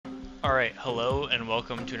Alright, hello and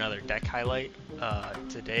welcome to another deck highlight.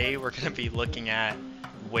 Today we're going to be looking at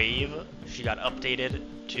Wave. She got updated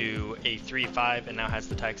to a 3/5 and now has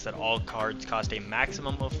the text that all cards cost a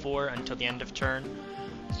maximum of 4 until the end of turn.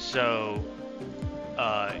 So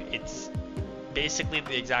it's basically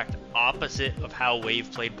the exact opposite of how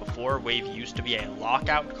Wave played before. Wave used to be a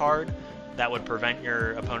lockout card that would prevent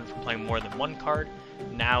your opponent from playing more than one card.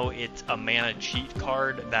 Now it's a mana cheat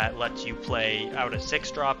card that lets you play out a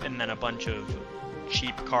 6-drop and then a bunch of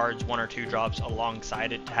cheap cards, 1 or 2 drops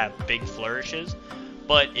alongside it to have big flourishes.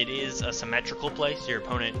 But it is a symmetrical play, so your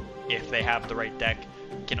opponent, if they have the right deck,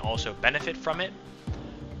 can also benefit from it.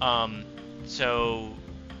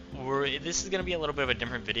 This is going to be a little bit of a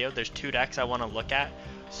different video. There's 2 decks I want to look at,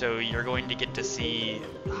 so you're going to get to see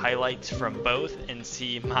highlights from both and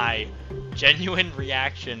see my genuine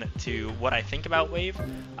reaction to what I think about Wave.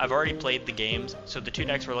 I've already played the games, so the 2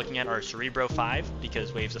 decks we're looking at are Cerebro 5,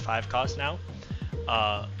 because Wave's a 5 cost now.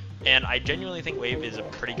 And I genuinely think Wave is a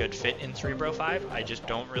pretty good fit in Cerebro 5. I just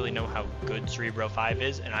don't really know how good Cerebro 5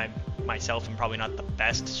 is, and I myself am probably not the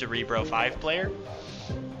best Cerebro 5 player.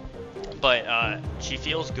 But she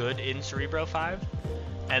feels good in Cerebro 5.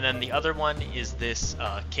 And then the other one is this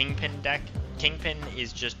Kingpin deck. Kingpin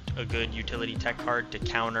is just a good utility tech card to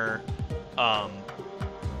counter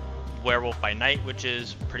Werewolf by Night, which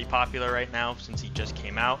is pretty popular right now since he just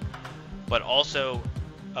came out. But also,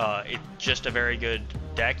 it's just a very good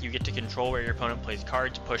deck. You get to control where your opponent plays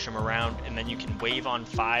cards, push them around, and then you can wave on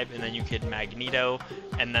 5, and then you can Magneto,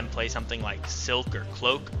 and then play something like Silk or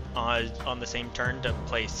Cloak on the same turn to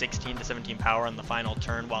play 16 to 17 power on the final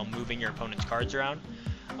turn while moving your opponent's cards around.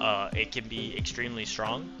 It can be extremely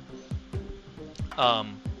strong.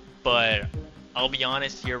 But I'll be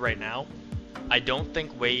honest here right now, I don't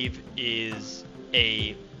think Wave is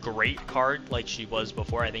a great card like she was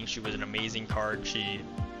before. I think she was an amazing card. She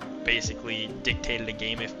basically dictated a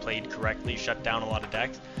game if played correctly, shut down a lot of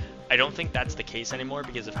decks. I don't think that's the case anymore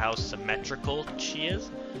because of how symmetrical she is.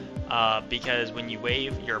 Because when you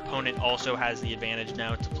Wave, your opponent also has the advantage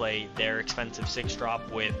now to play their expensive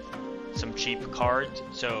 6-drop with some cheap cards,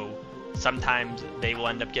 so sometimes they will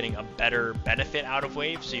end up getting a better benefit out of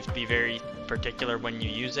Wave, so you have to be very particular when you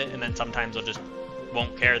use it, and then sometimes they'll just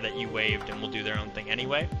won't care that you waved and will do their own thing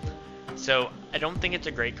anyway. So I don't think it's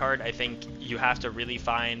a great card. I think you have to really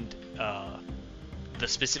find the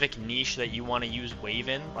specific niche that you want to use Wave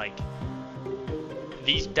in. Like,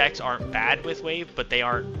 these decks aren't bad with Wave, but they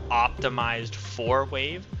aren't optimized for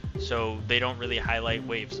Wave, so they don't really highlight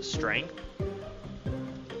Wave's strength.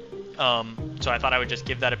 So I thought I would just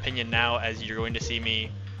give that opinion now, as you're going to see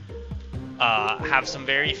me have some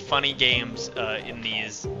very funny games in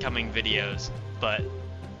these coming videos. But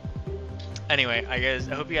anyway, I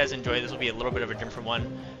hope you guys enjoy. This will be a little bit of a different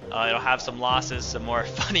one. It'll have some losses, some more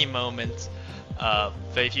funny moments. But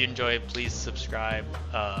if you enjoy, please subscribe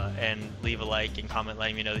and leave a like and comment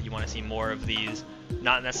letting me know that you want to see more of these.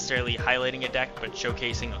 Not necessarily highlighting a deck, but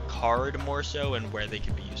showcasing a card more so and where they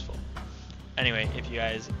could be useful. Anyway, if you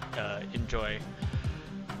guys enjoy,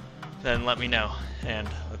 then let me know, and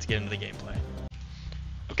let's get into the gameplay.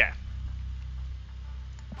 Okay.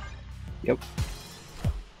 Yep.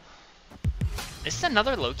 Is this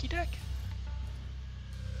another Loki deck?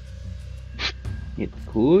 It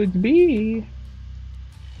could be.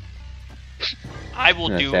 I will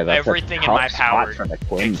do everything in my power to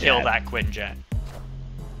kill that Quinjet.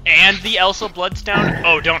 And the Elsa Bloodstone?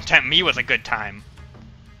 Oh, don't tempt me with a good time.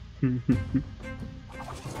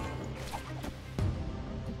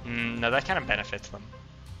 No, that kind of benefits them.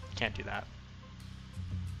 Can't do that.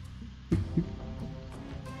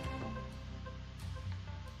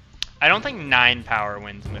 I don't think 9 power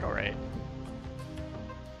wins middle right.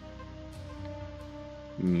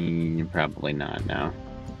 Probably not now.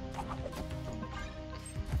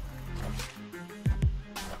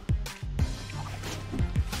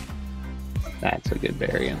 That's a good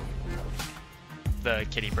variant. The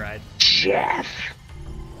Kitty Bride. Yes.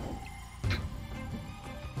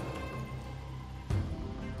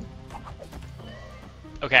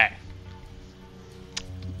 Okay.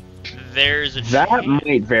 There's a that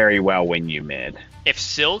might very well win you mid. If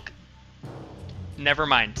Silk, never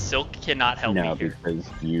mind. Silk cannot help me here. No, because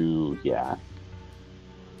you, yeah.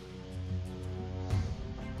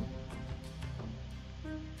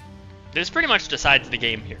 This pretty much decides the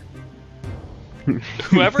game here.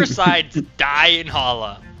 Whoever sides die in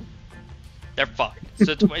Hala, they're fucked.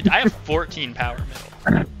 So I have 14 power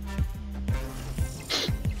middle.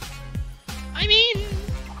 I mean,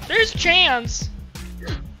 there's a chance.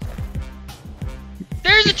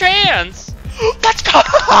 There's a chance. Let's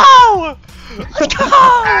go! Let's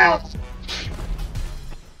go!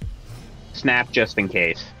 snap just in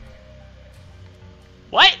case.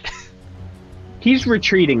 What? He's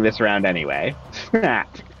retreating this round anyway.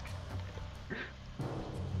 Snap.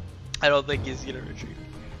 I don't think he's gonna retreat.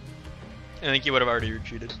 I think he would have already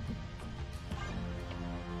retreated.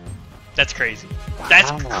 That's crazy.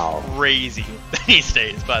 That's Wow. crazy that he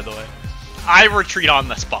stays, by the way. I retreat on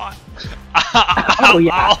the spot. Oh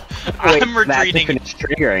yeah. Wait, I'm retreating. That to finish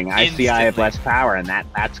triggering. I see I have instantly. less power, and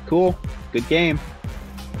that's cool. Good game.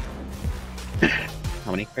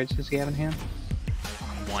 How many cards does he have in hand?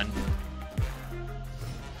 One.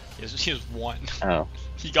 He was one. Oh,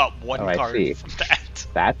 He got one Oh, I card see. from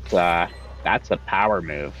that. that's a power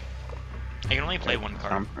move. I can only play one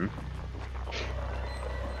card. Something.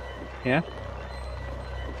 Yeah.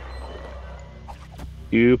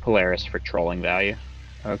 Do Polaris for trolling value.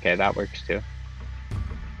 Okay, that works too.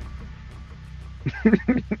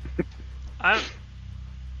 I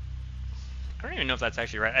don't even know if that's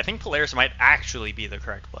actually right. I think Polaris might actually be the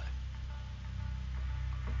correct play.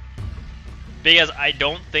 Because I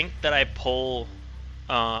don't think that I pull...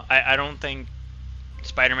 I don't think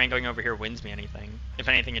Spider-Man going over here wins me anything. If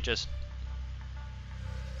anything, it just...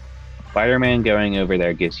 Spider-Man going over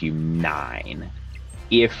there gives you 9.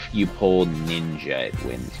 If you pull Ninja, it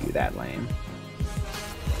wins you that lane.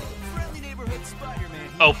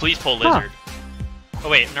 Oh, please pull Lizard. Oh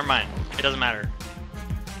wait, never mind. It doesn't matter.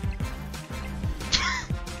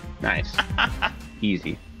 Nice.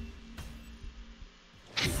 Easy.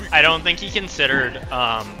 I don't think he considered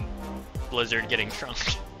Blizzard getting shrunk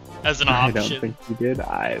as an I option. don't think you did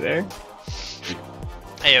either.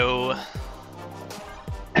 Ayo.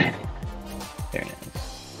 Very nice.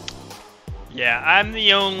 Yeah, I'm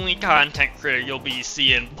the only content creator you'll be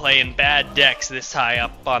seeing playing bad decks this high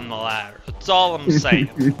up on the ladder. That's all I'm saying.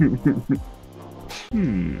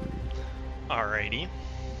 Alrighty.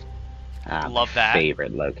 Love my that.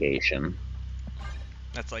 Favorite location.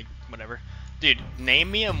 That's like, whatever. Dude,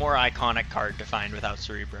 name me a more iconic card to find without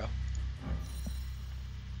Cerebro.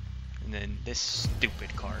 And then this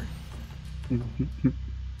stupid card.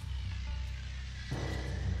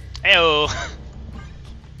 Ayo!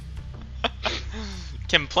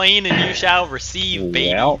 Complain and you shall receive,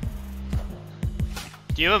 baby. Well,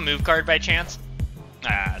 Do you have a move card by chance?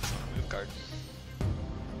 Ah, it's not a move card.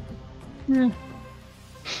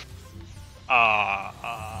 yeah.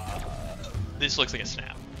 This looks like a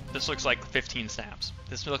snap. This looks like 15 snaps.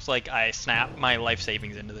 This looks like I snap my life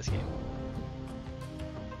savings into this game.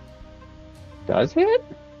 Does it?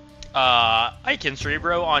 I can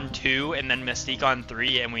Cerebro on 2 and then Mystique on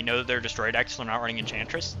 3, and we know that they're destroyed decks, so they're not running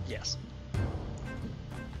Enchantress? Yes.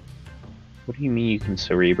 What do you mean you can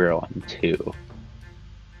Cerebro on 2?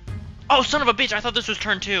 Oh, son of a bitch! I thought this was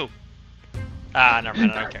turn 2! Ah, never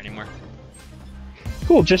mind, I don't care anymore.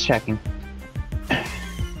 Cool, just checking.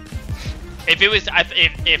 If it was,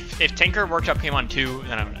 if Tinker Workshop came on 2,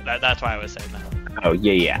 then I would, that's why I was saying that. Oh,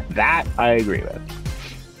 yeah. That I agree with.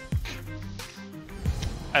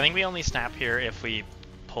 I think we only snap here if we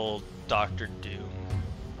pull Doctor Doom.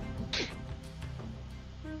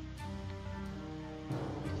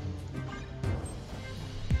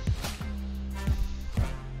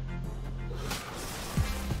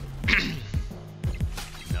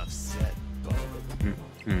 Enough said, Bo.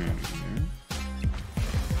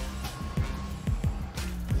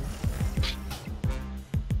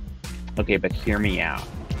 Okay, but hear me out.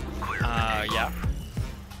 Yeah.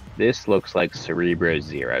 This looks like Cerebro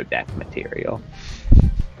Zero deck material.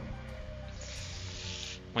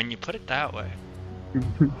 When you put it that way.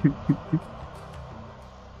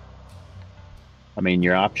 I mean,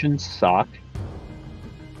 your options suck.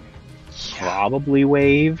 Probably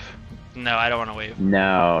wave. No, I don't want to wave.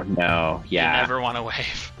 No, You yeah. never want to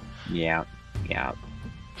wave. Yeah.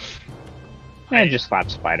 And just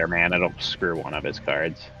slap Spider-Man, it'll screw one of his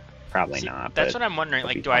cards. Probably See, not. That's but what I'm wondering. it'll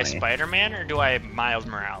Like, be do I funny. Spider-Man or do I Miles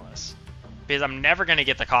Morales? Because I'm never going to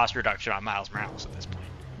get the cost reduction on Miles Morales at this point.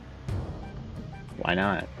 Why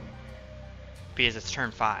not? Because it's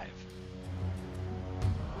turn 5.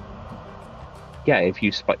 Yeah, if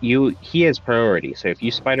you he has priority, so if you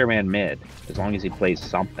Spider-Man mid, as long as he plays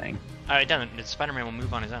something. Oh, it doesn't. Spider-Man will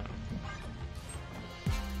move on his own.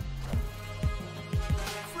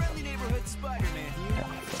 Friendly neighborhood Spider-Man here.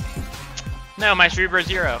 No, my Cerebro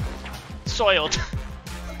Zero. Soiled.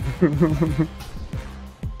 You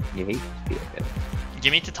hate to see it.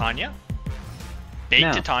 Give me Titania. Big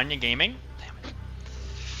No. Titania Gaming. Damn it.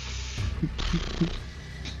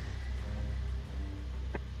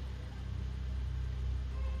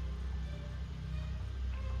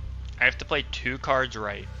 I have to play 2 cards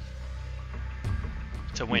right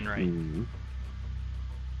to win right. Mhm.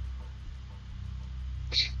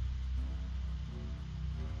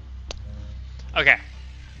 Okay.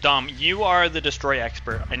 Dom, you are the destroy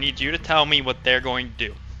expert. I need you to tell me what they're going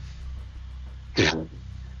to do.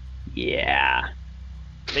 Yeah.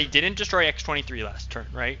 They didn't destroy X-23 last turn,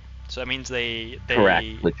 right? So that means they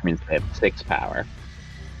Correct. Which means they have 6 power.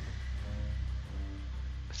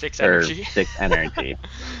 6 Or energy. 6 energy.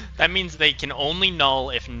 That means they can only null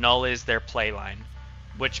if null is their play line.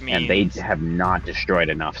 Which means... And they have not destroyed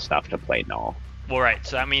enough stuff to play null. Well, right.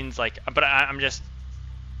 So that means, like... But I'm just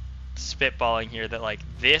spitballing here that, like,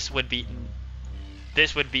 this would beat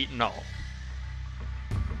null.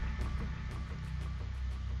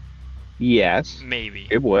 Yes. Maybe.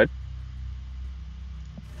 It would.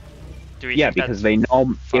 Do we Yeah, think because that's they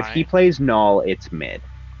null. If he fine? plays null, it's mid.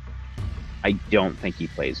 I don't think he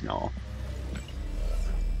plays null.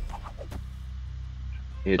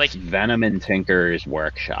 It's Like- Venom and Tinker's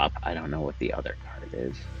Workshop. I don't know what the other card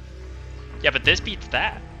is. Yeah, but this beats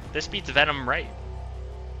that. This beats Venom right.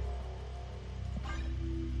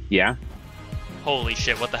 Yeah? Holy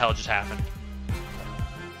shit, what the hell just happened?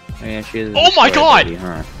 Oh, yeah, she is. Oh my God!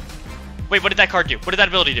 Huh? Wait, what did that card do? What did that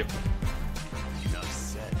ability do? Enough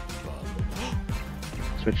said, bub.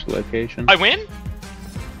 Switch location. I win?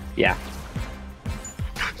 Yeah.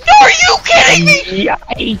 No, are you kidding me?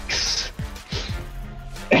 Yikes!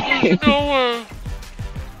 No way.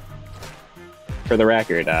 For the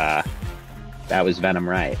record, that was Venom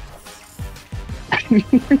right.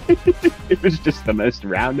 It was just the most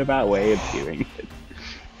roundabout way of doing it.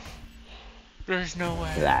 There's no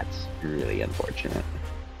way. That's really unfortunate.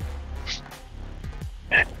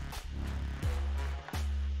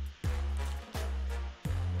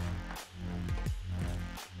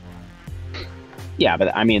 Yeah,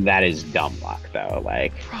 but I mean, that is dumb luck, though.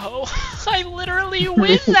 Like, Bro, I literally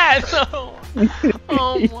win that though.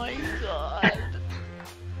 Oh my god.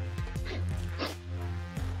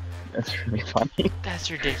 that's really funny.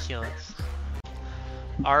 That's ridiculous.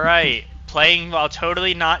 Alright, playing while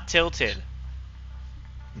totally not tilted.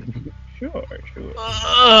 Sure.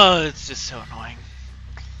 Ugh, it's just so annoying.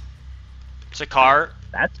 Sakar,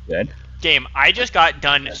 That's good. game, I just got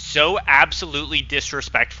done so absolutely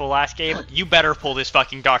disrespectful last game. You better pull this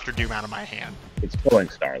fucking Dr. Doom out of my hand. It's pulling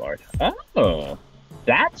Star-Lord. Oh,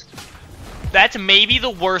 that's... That's maybe the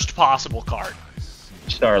worst possible card.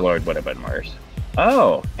 Star-Lord would have been worse.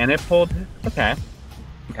 Oh, and it pulled... Okay.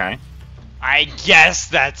 Okay. I guess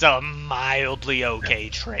that's a mildly okay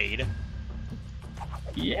trade.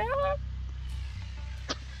 Yeah.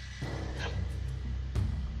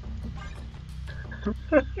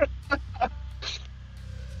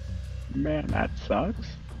 Man, that sucks.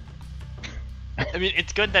 I mean,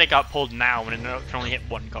 it's good that it got pulled now when it can only hit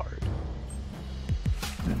one card.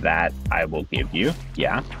 That I will give you.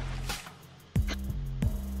 Yeah.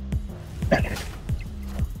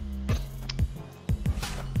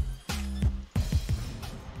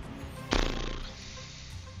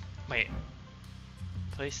 Wait.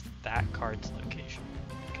 Place that card's location.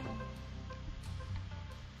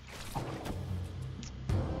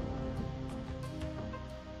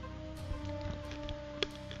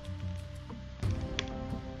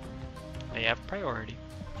 They have priority.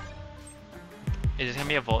 Is this gonna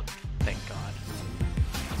be a Volt? Thank God.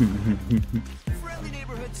 Friendly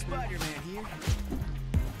neighborhood Spider-Man here.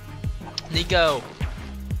 Nico!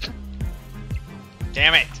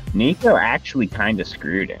 Damn it! Nico actually kind of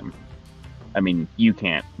screwed him. I mean, you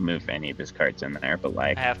can't move any of his cards in there, but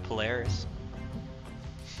like, I have Polaris.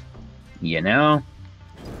 you know,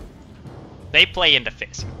 They play into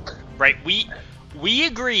Fisk, right? We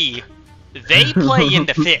agree. They play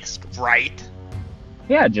into Fisk, right?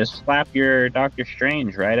 yeah, just slap your Doctor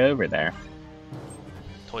Strange right over there.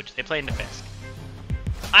 Told you, they play into Fisk.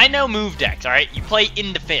 I know move decks, alright? You play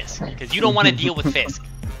into Fisk, because you don't want to deal with Fisk.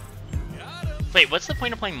 Wait, what's the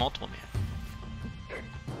point of playing multiple man?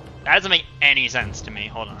 That doesn't make any sense to me.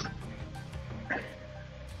 Hold on.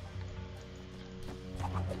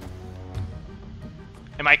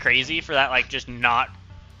 Am I crazy for that, like, just not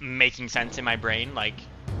making sense in my brain? Like,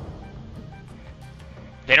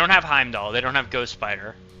 they don't have Heimdall, they don't have Ghost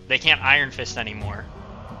Spider, they can't Iron Fist anymore.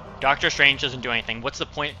 Doctor Strange doesn't do anything. What's the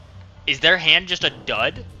point? Is their hand just a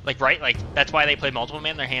dud? Like, right? Like, that's why they play multiple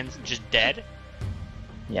man, their hand's just dead?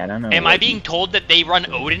 Yeah, I don't know. Am I what- being told that they run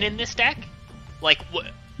Odin in this deck? Like, what?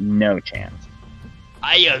 No chance.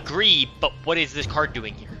 I agree, but what is this card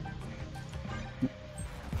doing here?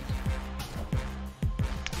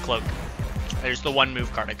 Cloak. There's the one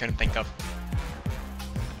move card I couldn't think of.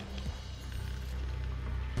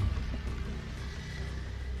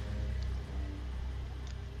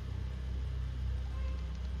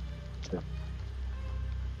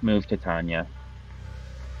 Move to Tanya.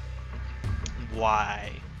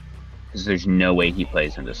 Why? Because there's no way he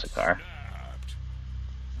plays into Sakaar.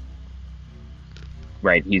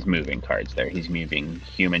 Right, he's moving cards there. He's moving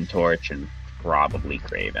Human Torch and probably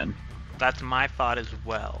Craven. That's my thought as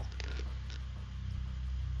well.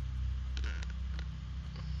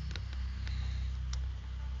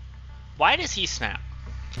 Why does he snap?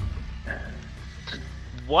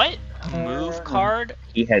 What move card?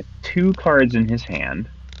 He has 2 cards in his hand.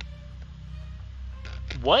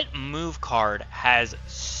 What move card has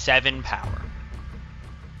 7 power?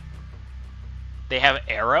 They have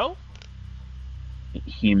Arrow?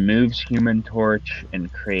 He moves Human Torch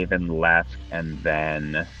and Craven left, and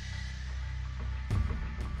then...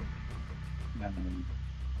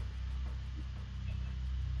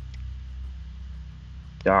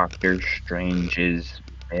 Doctor Strange's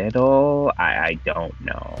middle? I don't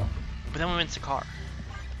know. But then we went Sakaar.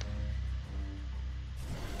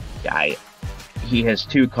 He has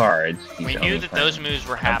 2 cards. He's We only knew that playing those moves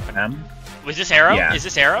were one of happening. them. Was this Arrow? Yeah. Is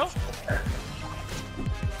this Arrow?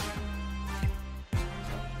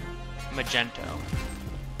 Magento.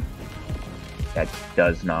 That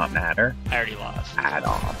does not matter I already lost. at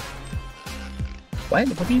all. What?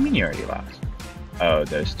 What do you mean you already lost? Oh,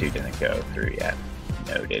 those 2 didn't go through yet.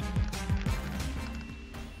 Noted.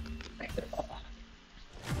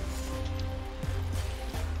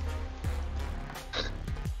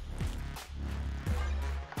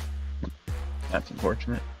 That's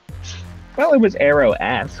unfortunate. Well, it was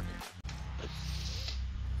Arrow-esque.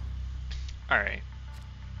 Alright.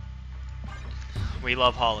 We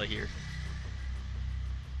love Hala here.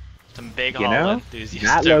 Some big You Hala know,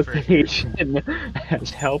 enthusiasts that over here. location has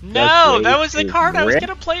helped us No, that wait was the his card I was grip.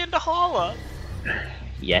 gonna play into Hala.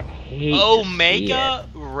 You hate to see Omega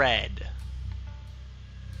Red.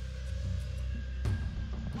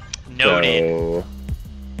 Noted. So,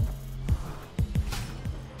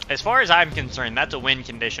 As far as I'm concerned, that's a win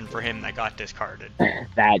condition for him that got discarded.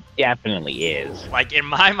 that definitely is. Like, in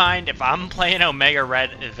my mind, if I'm playing Omega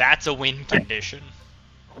Red, that's a win condition.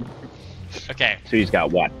 Okay, So he's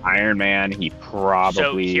got what? Iron Man. He probably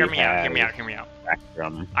so hear me out, hear me has out, hear me out.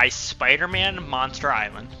 Spectrum. I Spider-Man Monster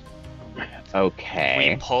Island.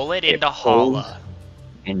 Okay. We pull it It into pulls- Hala.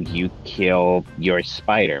 And you kill your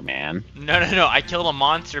Spider-Man. No, I kill the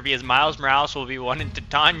monster because Miles Morales will be one and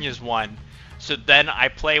Titania's one. So then I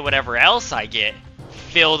play whatever else I get,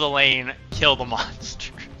 fill the lane, kill the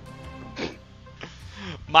monster.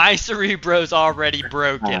 My Cerebro's already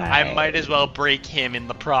broken. I might as well break him in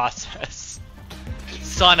the process.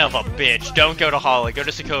 Son of a bitch. Don't go to Hala. Go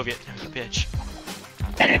to Sokovia. No, you bitch.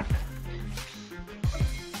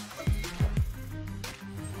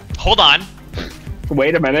 Hold on.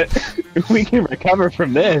 Wait a minute. We can recover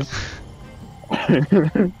from this.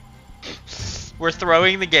 We're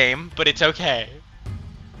throwing the game, but it's okay.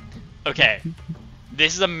 Okay.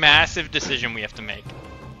 This is a massive decision we have to make.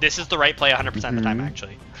 This is the right play 100% of the time,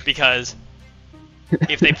 actually. Because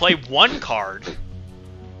if they play one card,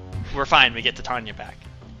 we're fine. We get Titania back.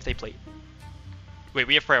 If they play... Wait,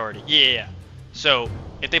 we have priority. Yeah. So,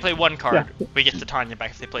 if they play one card, we get Titania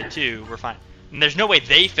back. If they play two, we're fine. And there's no way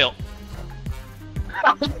they fill...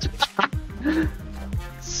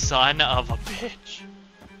 Son of a bitch.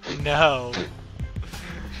 No.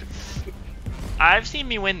 I've seen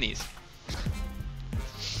me win these.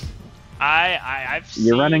 I've seen...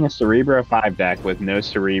 You're running a Cerebro 5 deck with no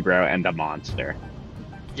Cerebro and a monster.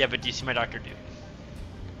 Yeah, but do you see my Dr. Doom?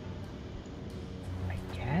 I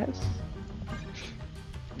guess?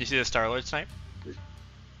 Do you see the Star-Lord snipe?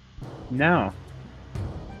 No.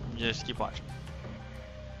 Just keep watching.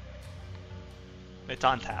 It's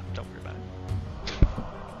on tap, don't worry about it.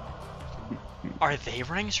 Are they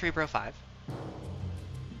running Cerebro 5?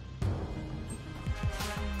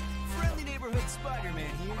 Friendly neighborhood Spider-Man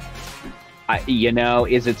here. You know,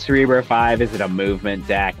 is it Cerebro 5? Is it a movement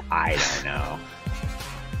deck? I don't know.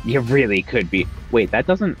 You really could be. Wait, that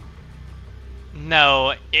doesn't.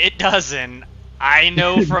 No, it doesn't. I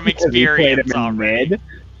know from Because he played experience him in already. mid?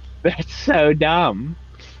 That's so dumb.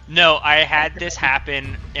 No, I had this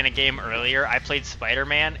happen in a game earlier. I played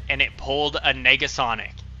Spider-Man, and it pulled a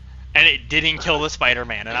Negasonic. And it didn't kill the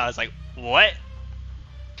Spider-Man. And I was like, what?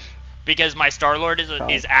 Because my Star-Lord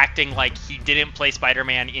is acting like he didn't play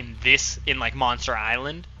Spider-Man in like, Monster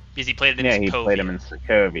Island. Because he played it in Yeah, he Sokovia. played him in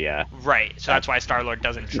Sokovia. Right, so that's why Star-Lord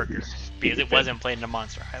doesn't trigger. Because it wasn't played in a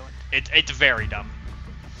Monster Island. It's very dumb.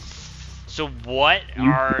 So what You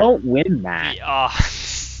are... don't win that.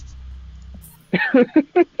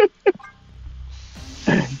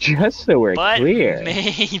 Just so we're but clear.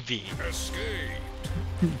 maybe.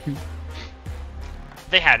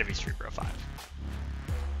 They had to be Cerebro 5.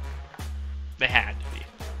 They had to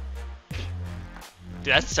be.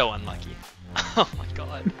 Dude, that's so unlucky. Oh my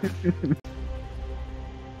god.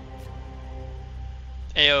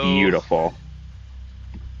 Ayo. Beautiful.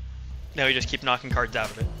 Now we just keep knocking cards out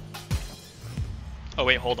of it. Oh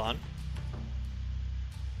wait, hold on.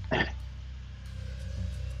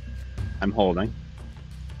 I'm holding.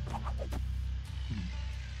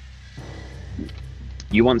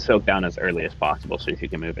 You want Silk down as early as possible so you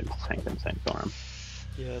can move into Sanctum Sanctorum.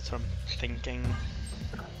 Yeah, that's what I'm thinking.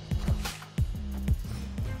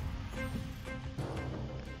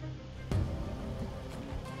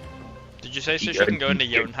 Did you say so she can go into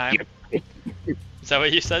Jotunheim? Is that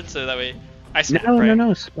what you said? So that way I said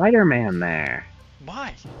No, Spider-Man there.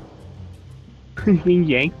 Why? He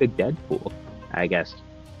yanked the Deadpool. I guess.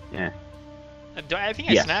 Yeah. I think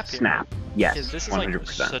I Yes, snapped here. snap. Yes, Because this is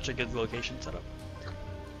 100%. like such a good location setup.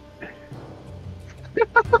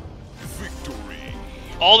 Victory.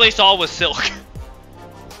 All they saw was Silk.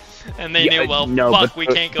 And they knew, well, no, fuck, but we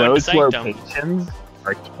can't go into those Sanctum. locations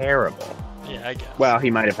are terrible. Yeah, I guess. Well, he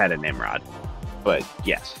might have had a Nimrod, but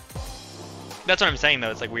yes. That's what I'm saying,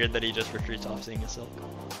 though. It's like weird that he just retreats off seeing a Silk.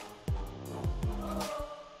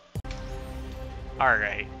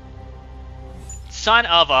 Alright. Son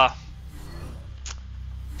of a...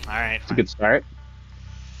 Alright, It's a good start.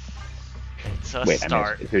 it's a Wait,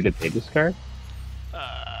 start. I missed. Who did they discard?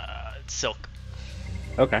 Silk.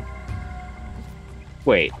 Okay.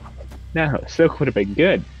 Wait. No, Silk would have been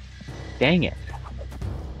good. Dang it.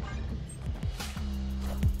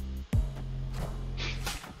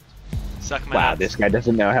 Suck my Wow, nuts. this guy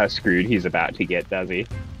doesn't know how screwed he's about to get, does he?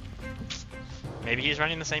 Maybe he's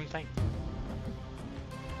running the same thing.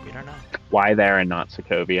 We don't know. Why there and not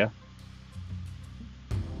Sokovia?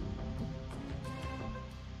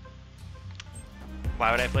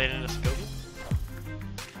 Why would I play it into Sokovia?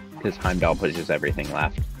 Because Heimdall pushes everything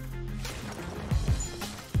left.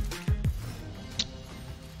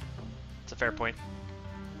 It's a fair point.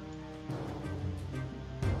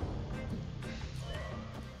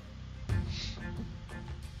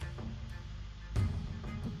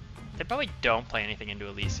 They probably don't play anything into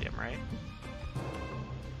Elysium, right?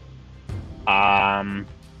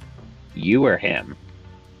 You or him?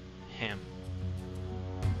 Him.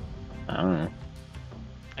 Oh.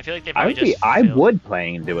 I feel like they probably just I failed. would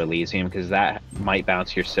play into Elysium because that might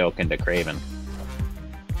bounce your Silk into Craven.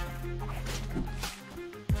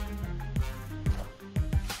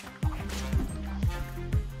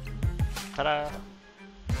 Ta-da!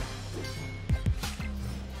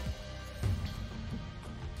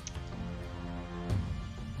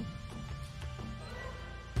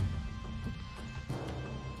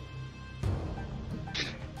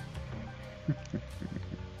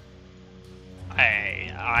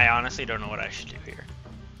 I honestly don't know what I should do here.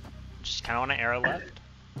 Just kind of want to arrow left.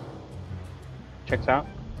 Checks out.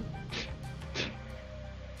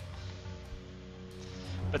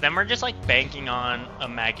 But then we're just like banking on a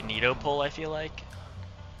Magneto pull, I feel like.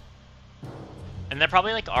 And they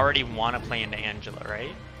probably like already want to play into Angela,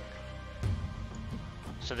 right?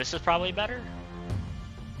 So this is probably better.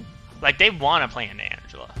 Like they want to play into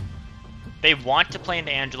Angela. They want to play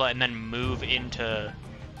into Angela and then move into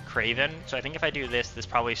Craven. So I think if I do this, this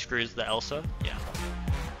probably screws the Elsa. Yeah.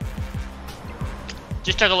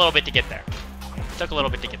 Just took a little bit to get there. Took a little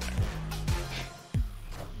bit to get there.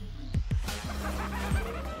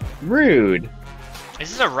 Rude. Is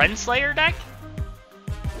this a Renslayer deck?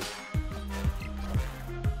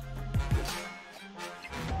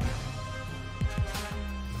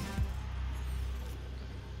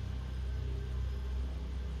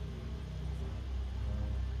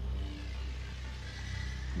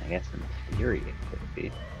 I guess in theory it could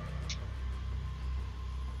be.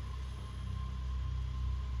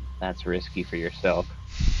 That's risky for yourself.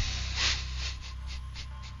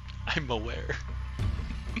 I'm aware.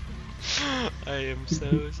 I am so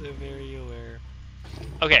very aware.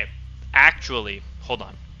 Okay, actually, hold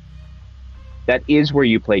on. That is where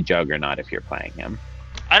you play Juggernaut if you're playing him.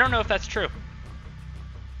 I don't know if that's true.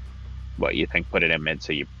 What, you think put it in mid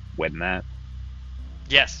so you win that?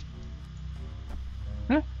 Yes.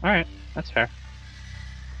 Alright, that's fair.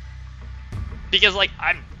 Because, like,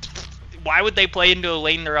 why would they play into a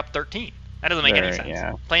lane they're up 13? That doesn't make any Right, sense.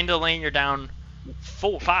 yeah. Play into a lane you're down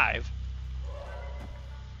 5.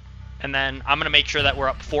 And then I'm going to make sure that we're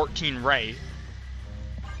up 14 right.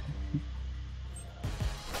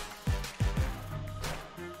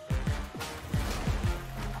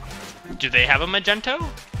 Do they have a Magento?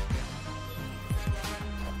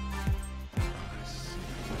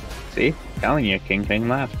 See? Telling you, Kingpin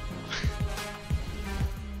left.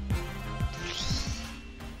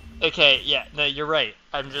 Okay, yeah, no, you're right.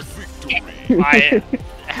 I'm just... Victory.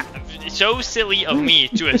 so silly of me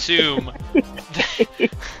to assume that...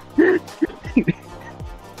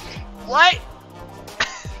 What?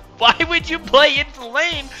 Why would you play into the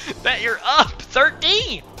lane that you're up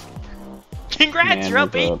 13? Congrats, Man you're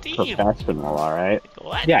up is a 18. professional, all right.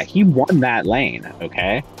 What? Yeah, he won that lane.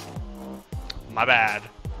 Okay. My bad.